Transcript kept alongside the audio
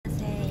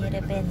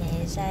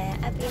베네자의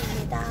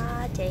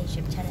아비입니다. 제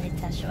유튜브 채널에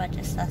다시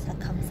와주셔서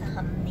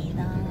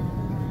감사합니다.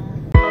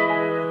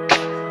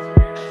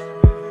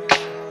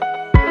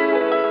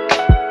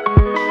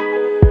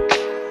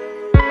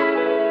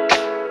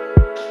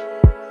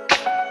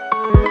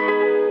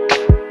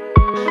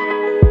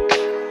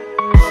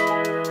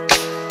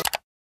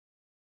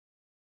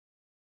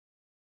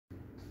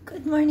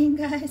 Good morning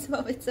guys!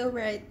 Wow, it's so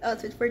bright.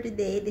 Outfit for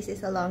today, this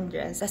is a long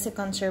dress. Kasi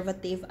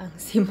conservative ang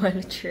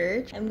Simala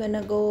Church. I'm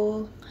gonna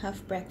go have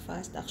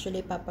breakfast.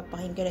 Actually,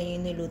 papapakin ko na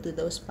yung niluto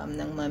daw spam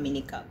ng mga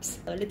mini cups.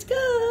 So, let's go!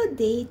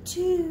 Day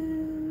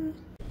 2!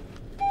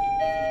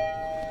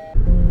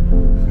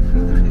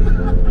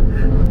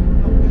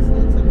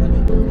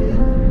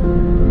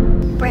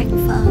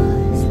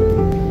 Breakfast!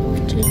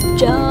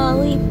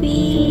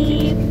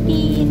 Jollibee!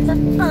 Pizza!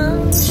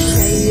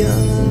 Saya!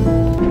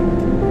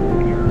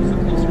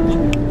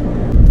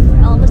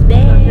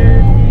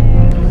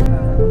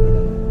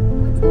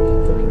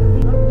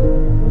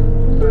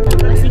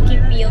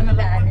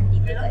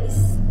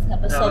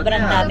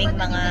 Sobrang daming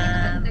mga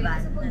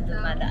van na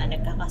dumadaan,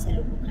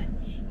 nagkakasalubungan.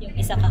 Yung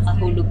isa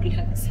kakahulog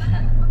lang sa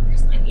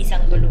yung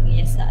isang gulong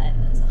niya sa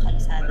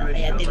kalsada,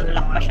 kaya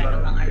tinulak pa siya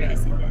ng mga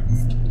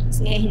residents. Tapos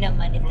ngayon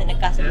naman, ito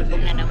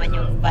nagkasalubong na naman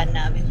yung van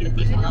namin,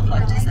 beauty mga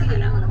kotse sa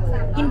harap.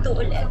 Hinto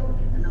ulit.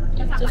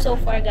 So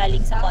far,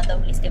 galing sa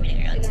condo, place kami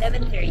na around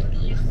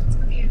 7:30.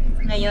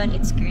 Ngayon,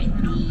 it's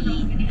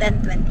currently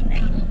 10:29.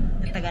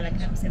 Natagalan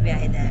kami sa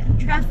biyahe dahil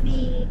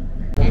traffic.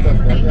 And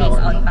nag-take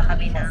out pa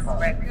kami ng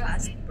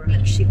breakfast,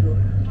 brunch siguro,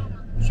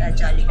 sa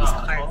Jollibee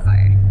sa car.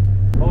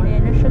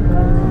 Ayan na siya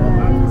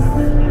guys.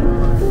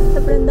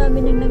 Sobrang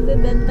dami nang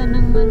nagbebenta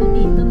ng ano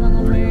dito, mga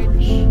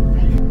merch.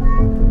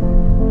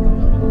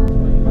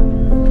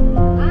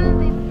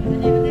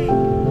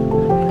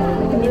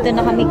 Dito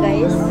na kami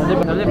guys.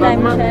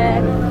 Time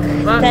check,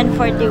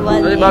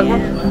 10:41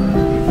 AM.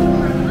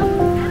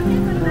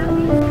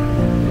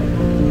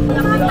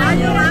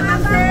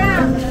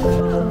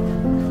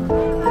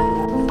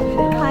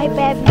 Hi,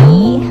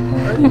 Peppy.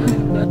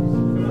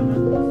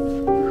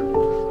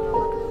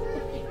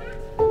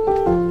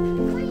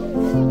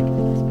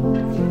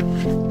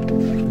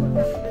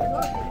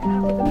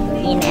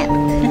 Init.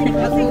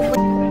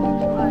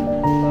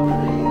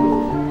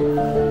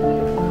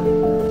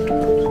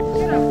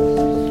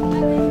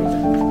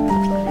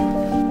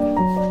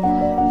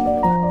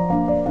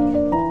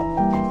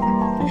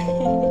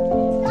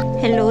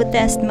 Hello,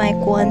 test mic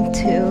 1,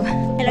 2.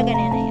 Hello,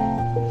 ganyan na yun.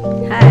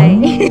 Hi.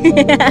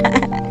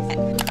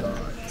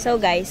 So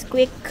guys,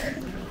 quick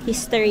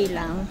history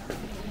lang.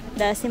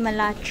 The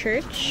Simala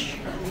Church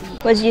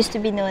was used to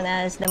be known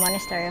as the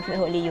Monestary of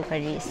the Hly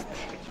Eucharist.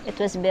 It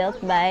was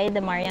built by the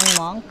Marian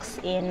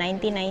Monks in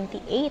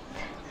 1998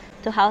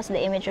 to house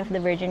the image of the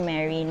Virgin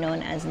Mary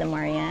known as the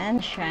Marian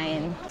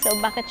Shrine. So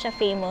bakit siya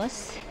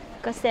famous?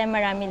 Kasi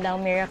marami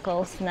daw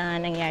miracles na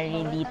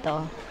nangyari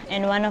dito.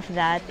 And one of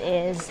that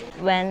is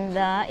when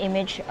the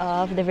image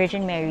of the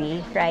Virgin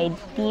Mary cried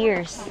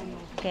tears.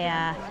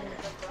 Kaya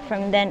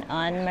from then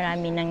on,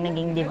 marami nang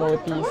naging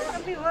devotees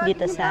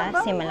dito sa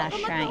Simala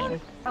Shrine.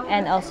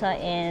 And also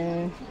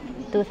in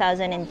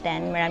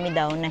 2010, marami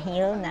daw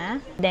na-heal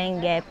na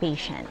dengue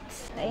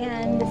patients.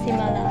 Ayan, the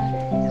Simala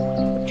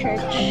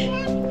Church.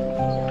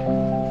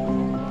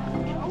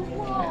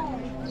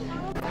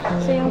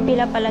 So yung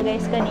pila pala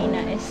guys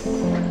kanina is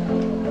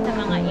sa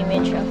mga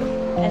image of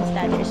and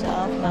statues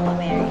of Mama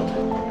Mary.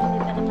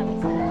 Dito na kami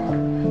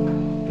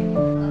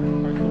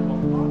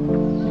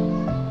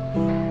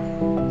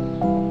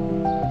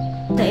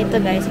sa ito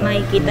guys,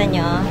 makikita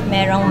nyo,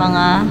 merong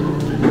mga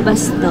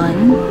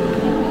baston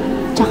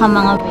tsaka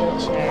mga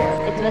wheelchair.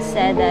 It was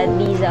said that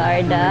these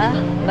are the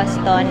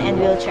baston and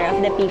wheelchair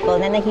of the people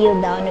na na-heal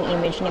down ng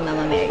image ni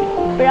Mama Mary.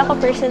 Pero ako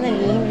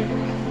personally,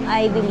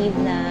 I believe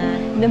na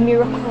the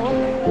miracle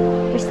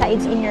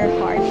resides in your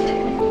heart.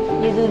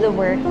 You do the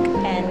work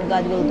and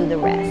God will do the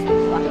rest.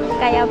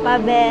 Kaya pa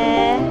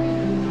be,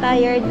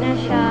 tired na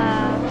siya.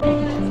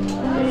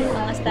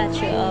 Mga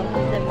statue of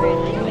the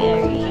Virgin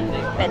Mary.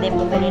 Pwede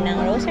bumili ng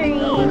rosary.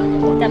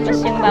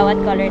 Tapos yung bawat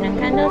color ng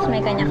candles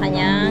may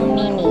kanya-kanyang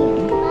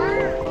meaning.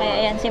 Kaya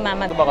ayan si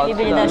Mama,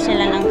 bibili daw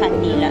sila ng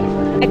kandila.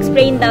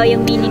 Explain daw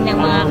yung meaning ng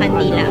mga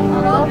kandila.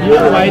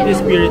 Yung white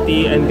is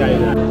purity and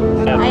guidance.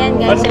 Ayan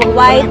guys, so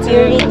white,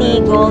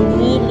 purity, gold,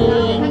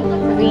 healing,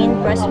 green,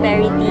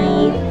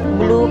 prosperity,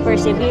 blue,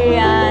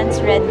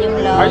 perseverance, red yung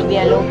love,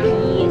 yellow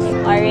peace,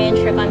 orange,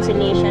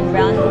 reconciliation,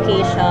 brown,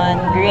 vocation,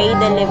 gray,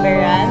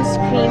 deliverance,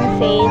 cream,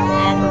 faith,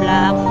 and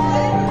black,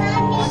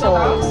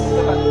 souls.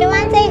 You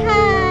want to say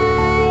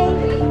hi?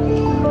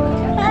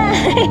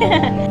 Hi!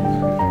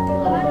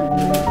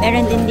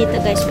 Meron din dito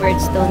guys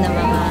birdstone na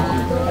mga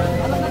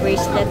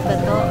bracelet ba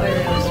to or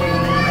rosary.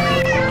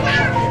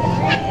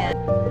 Ayan.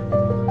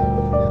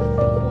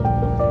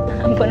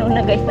 Ang puno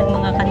na guys ng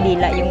mga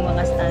kandila yung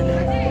mga stand.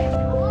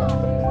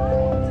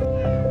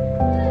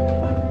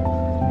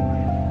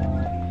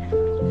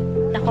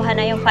 Nakuha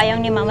na yung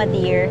payong ni Mama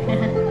Dear.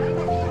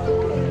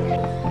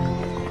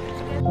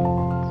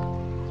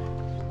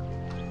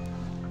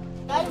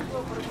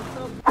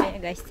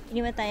 guys,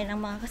 iniwan tayo ng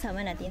mga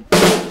kasama natin.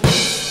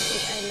 We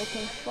are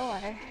looking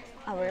for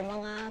our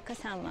mga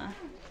kasama.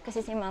 Kasi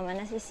si mama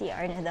na si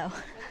CR na daw.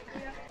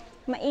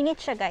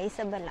 Mainit siya guys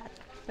sa balat.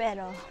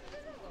 Pero,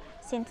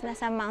 since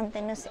nasa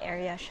mountainous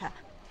area siya,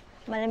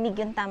 malamig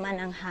yung tama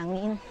ng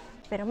hangin.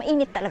 Pero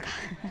mainit talaga.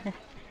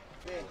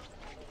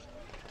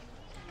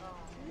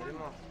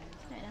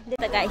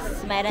 Dito guys,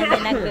 mayroon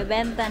din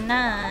nagbebenta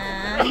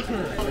ng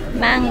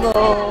mango,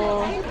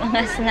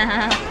 mga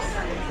snacks.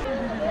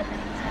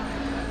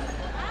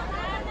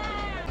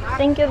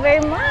 Thank you very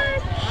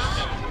much!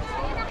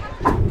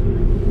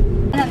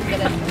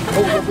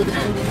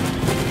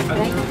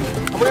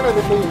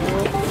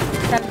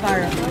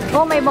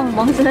 Oh, may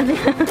bongbong sila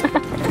din.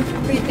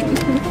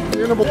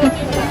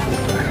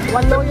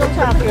 Walo yung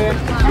sa akin.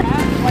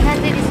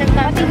 100 isang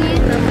patingin.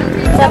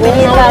 Sabi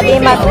ni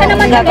Sabi,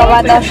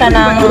 magagawa daw siya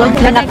ng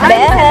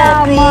pinakbet.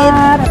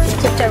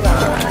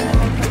 Chicharon.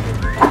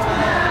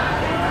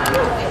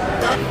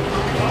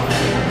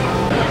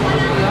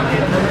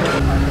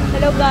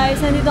 Hello guys,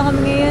 nandito kami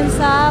ngayon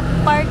sa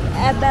Park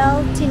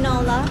Ebel,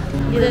 Tinola.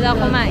 Dito daw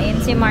kumain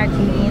si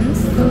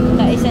Martins.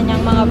 Sa isa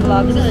niyang mga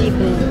vlog sa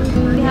CEBU.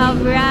 We have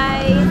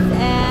rice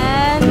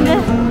and...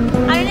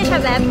 ano na siya,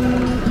 Beb?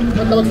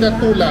 Matawag na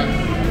tula.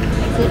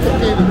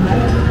 Sutukil.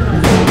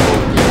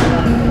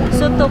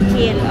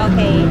 Sutukil,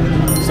 okay.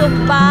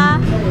 Supa.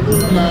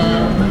 Tula.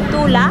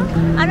 Tula?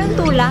 Anong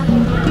tula?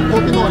 O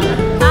tinola.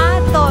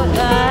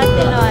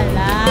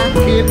 Tinola.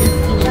 Kil is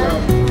kinilaw.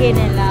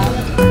 Kinilaw.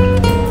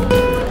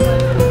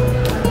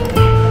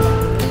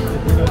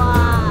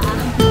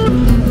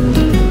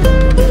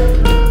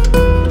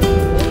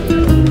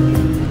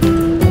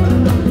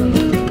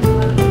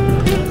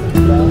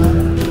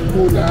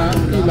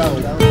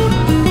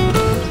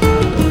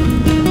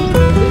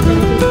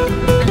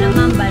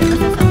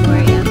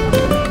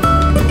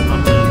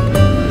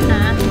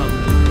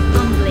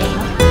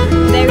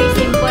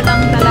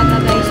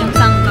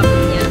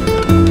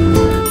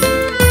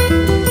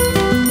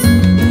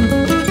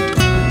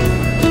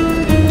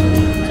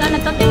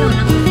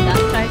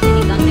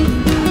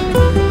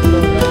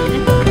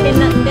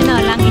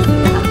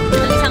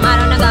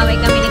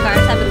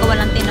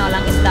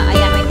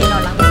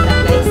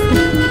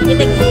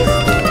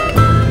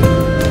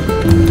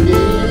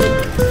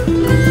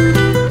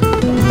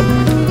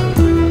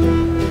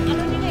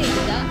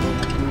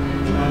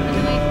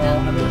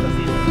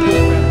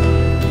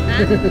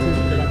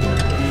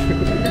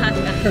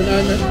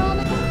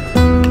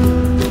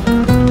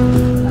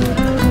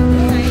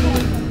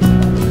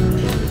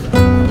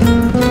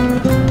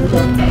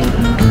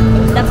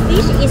 The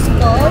fish is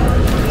called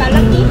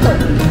talakito.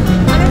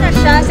 Ano na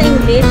siya sa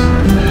English?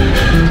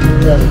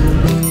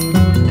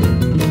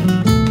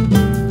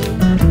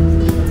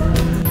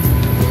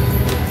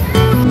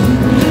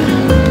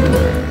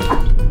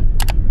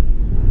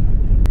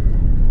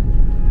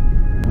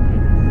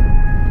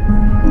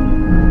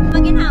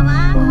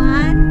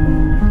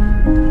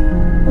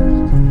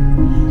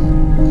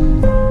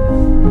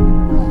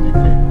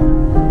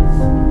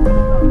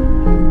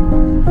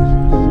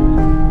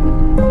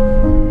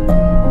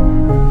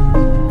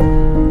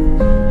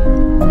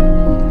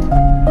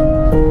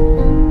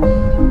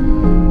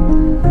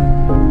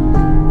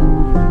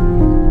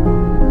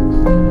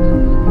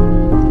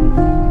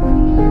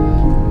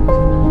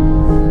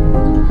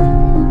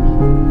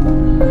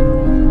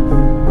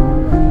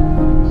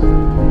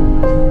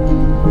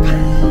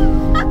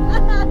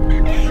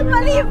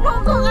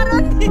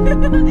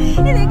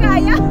 Hindi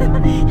kaya.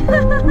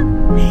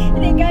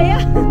 Hindi kaya.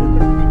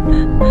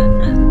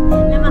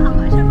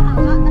 Mahaba siya,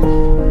 mahaba.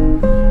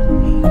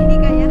 Hindi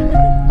kaya.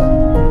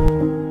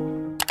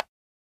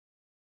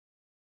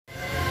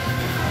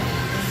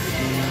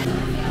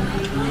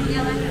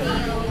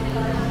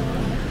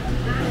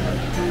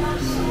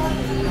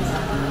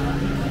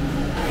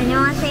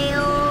 안녕하세요.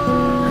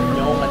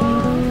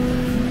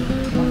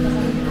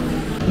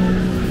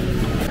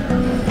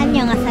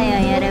 안녕하세요,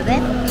 여러분.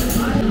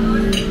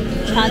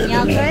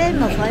 저녁을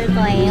먹을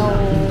거예요.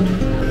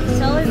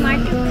 서울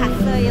마트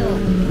갔어요.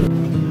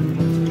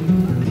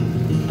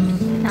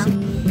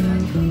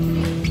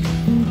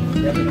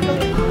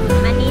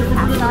 많이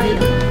샀어요.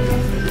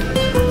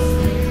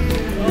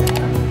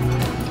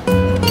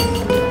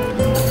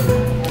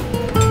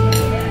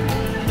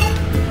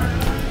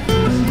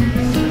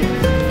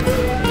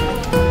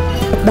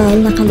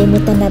 Dahil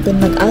nakalimutan natin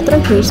mag-outro,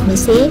 here's me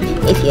saying,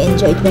 if you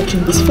enjoyed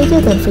watching this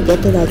video, don't forget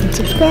to like and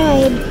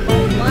subscribe.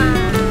 Wow.